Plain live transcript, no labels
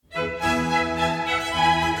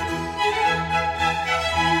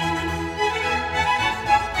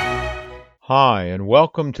Hi, and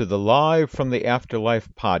welcome to the Live from the Afterlife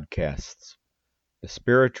podcasts, the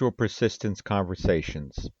Spiritual Persistence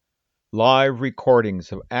Conversations, live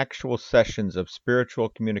recordings of actual sessions of spiritual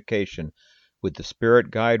communication with the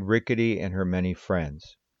spirit guide Rickety and her many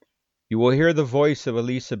friends. You will hear the voice of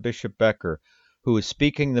Elisa Bishop Becker, who is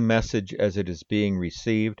speaking the message as it is being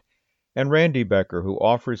received, and Randy Becker, who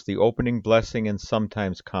offers the opening blessing and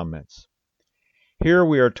sometimes comments. Here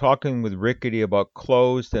we are talking with Rickety about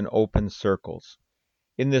closed and open circles.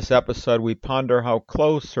 In this episode, we ponder how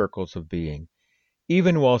closed circles of being,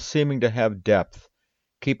 even while seeming to have depth,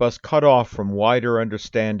 keep us cut off from wider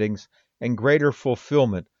understandings and greater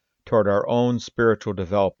fulfillment toward our own spiritual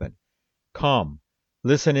development. Come,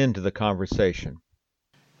 listen in to the conversation.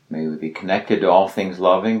 May we be connected to all things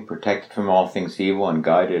loving, protected from all things evil, and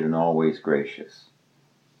guided in all ways gracious.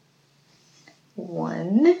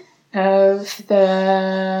 One of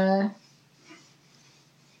the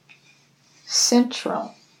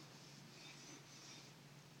central,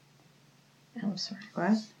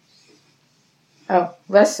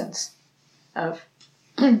 lessons of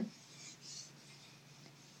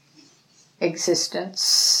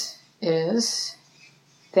existence is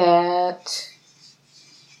that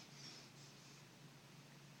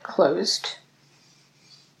closed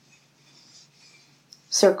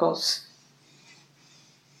circles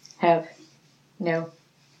have no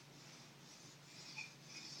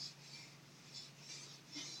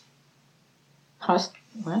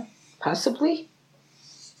possibility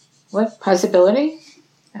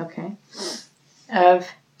of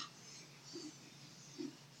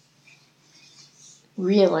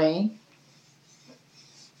really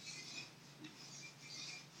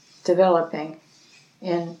developing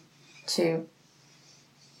into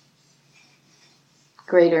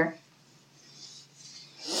greater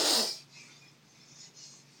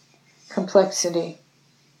complexity.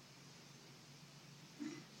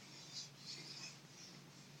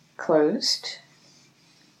 Closed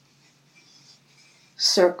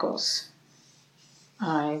circles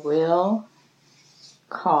I will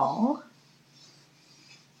call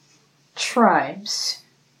tribes.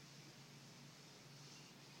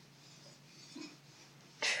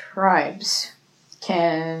 Tribes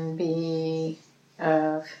can be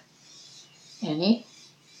of any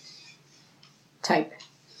type.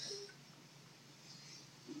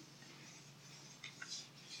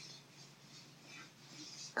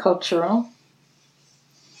 Cultural,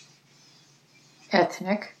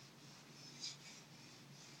 ethnic,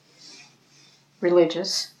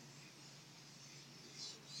 religious,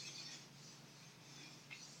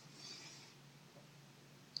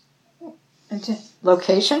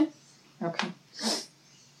 location,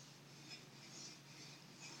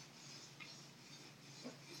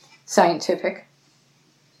 scientific,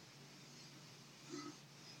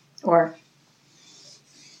 or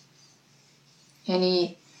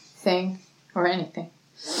anything or anything.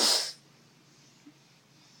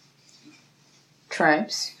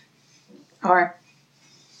 Tribes are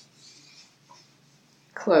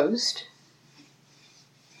closed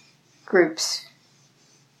groups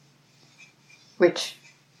which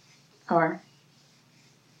are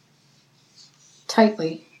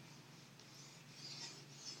tightly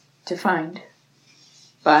defined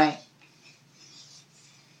by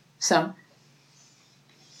some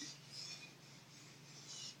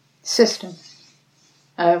system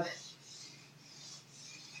of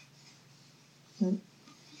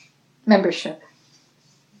membership,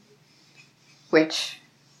 which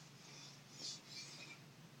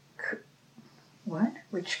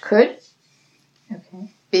could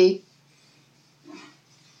be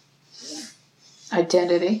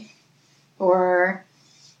identity or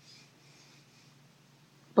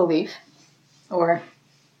belief or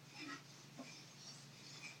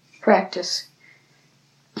practice.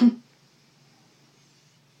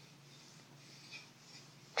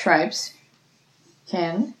 Tribes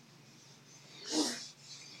can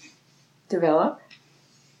develop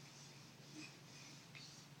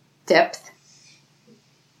depth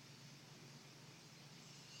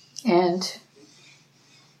and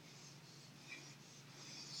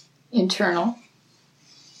internal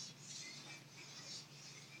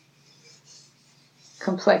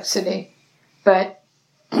complexity, but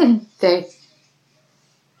they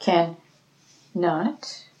can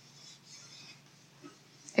not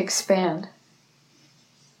expand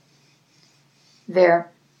their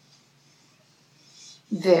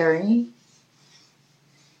very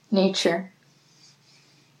nature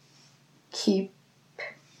keeps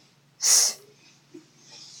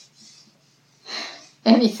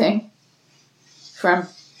anything from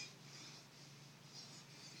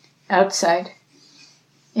outside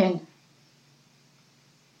in.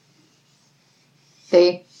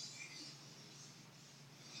 They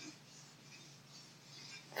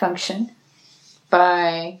function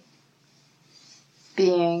by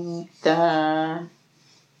being the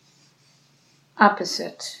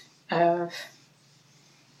opposite of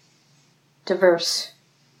diverse,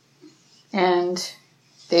 and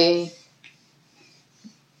they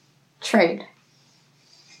trade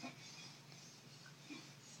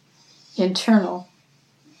internal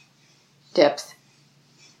depth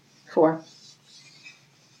for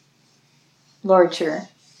larger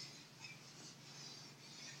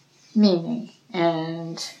meaning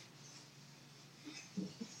and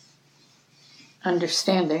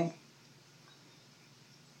understanding.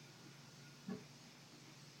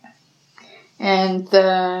 And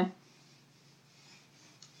the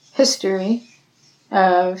history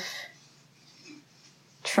of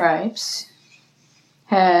tribes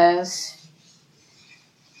has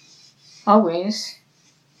always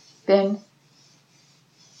been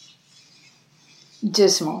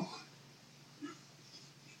dismal,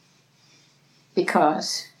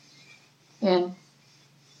 because in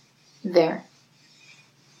their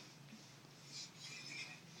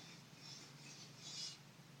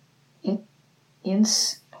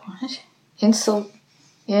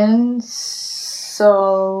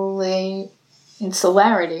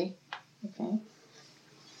insularity, okay,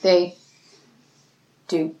 they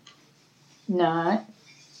do not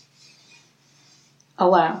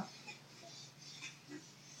allow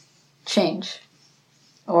change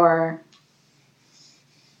or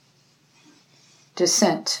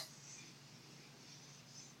dissent,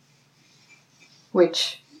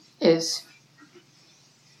 which is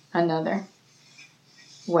another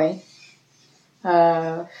way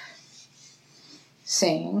of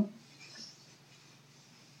saying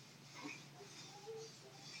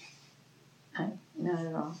not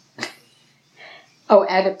at all. Oh,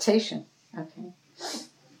 adaptation. Okay.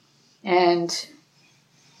 And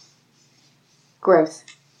growth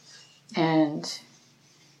and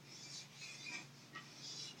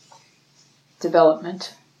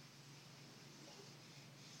development.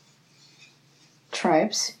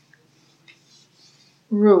 Tribes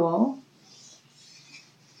rule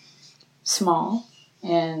small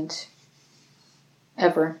and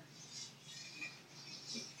ever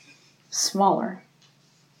smaller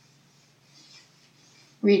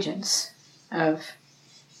regions of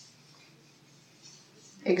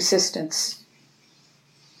existence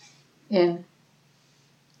in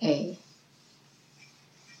a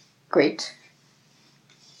great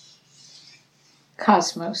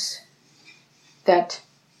cosmos that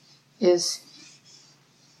is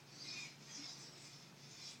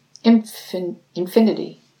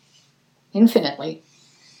infinitely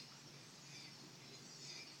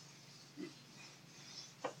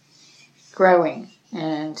growing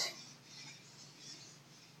and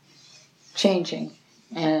changing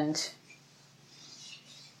and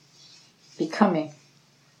becoming.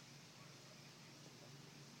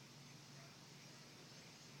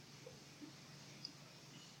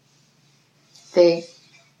 They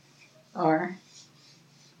are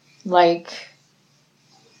like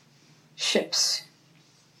ships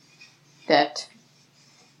that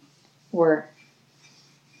were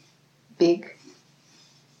big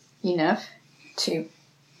enough to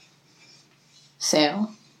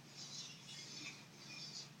sail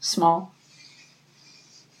small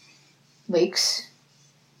lakes,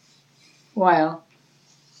 while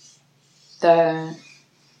the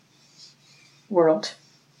world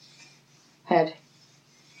had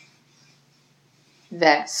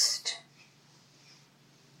vast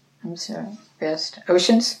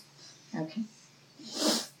oceans. Okay.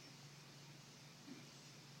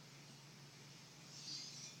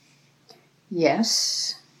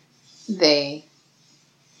 Yes, they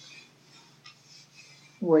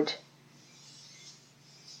would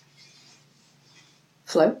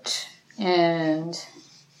float and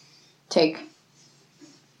take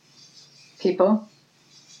people,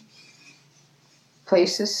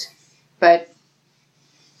 places, but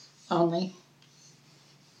only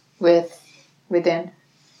within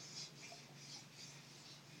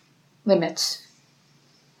limits.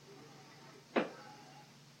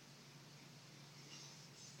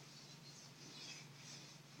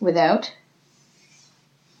 Without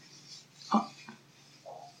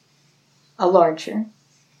a larger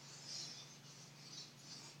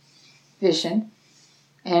vision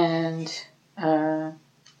and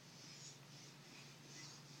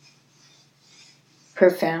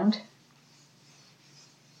profound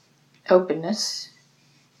openness,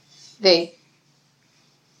 they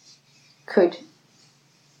could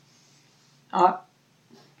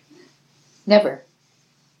never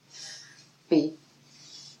be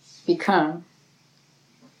become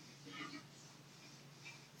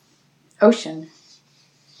ocean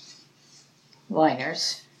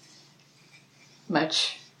liners,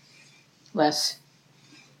 much less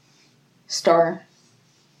star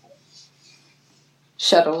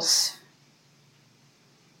shuttles.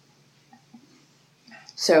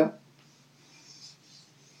 So,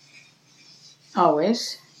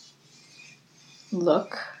 always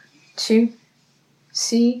look to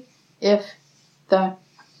see if the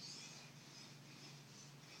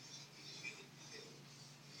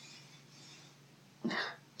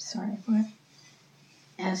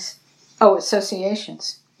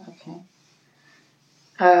associations, okay,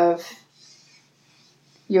 of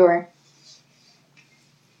your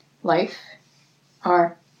life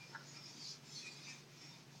are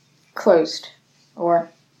closed or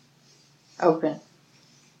open.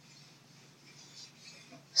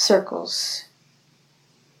 Circles.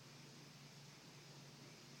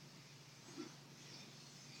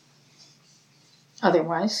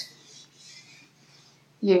 Otherwise,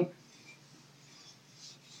 you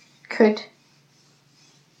could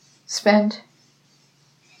spend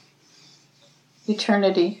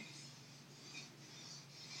eternity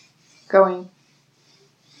going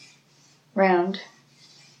round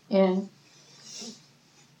in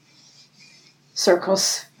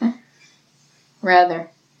circles rather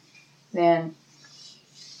than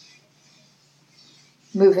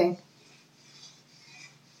moving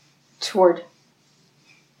toward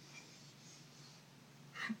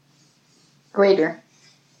greater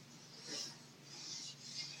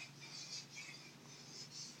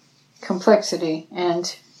complexity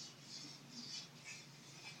and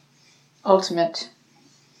ultimate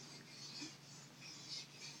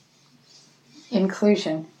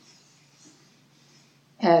inclusion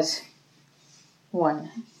as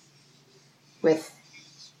one with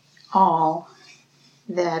all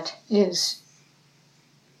that is.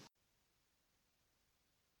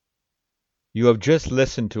 You have just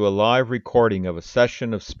listened to a live recording of a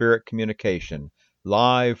session of spirit communication,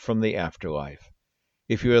 live from the afterlife.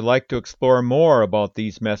 If you would like to explore more about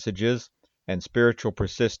these messages and spiritual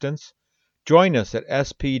persistence, join us at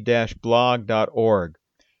sp-blog.org.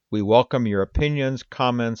 We welcome your opinions,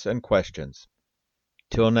 comments, and questions.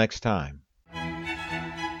 Till next time.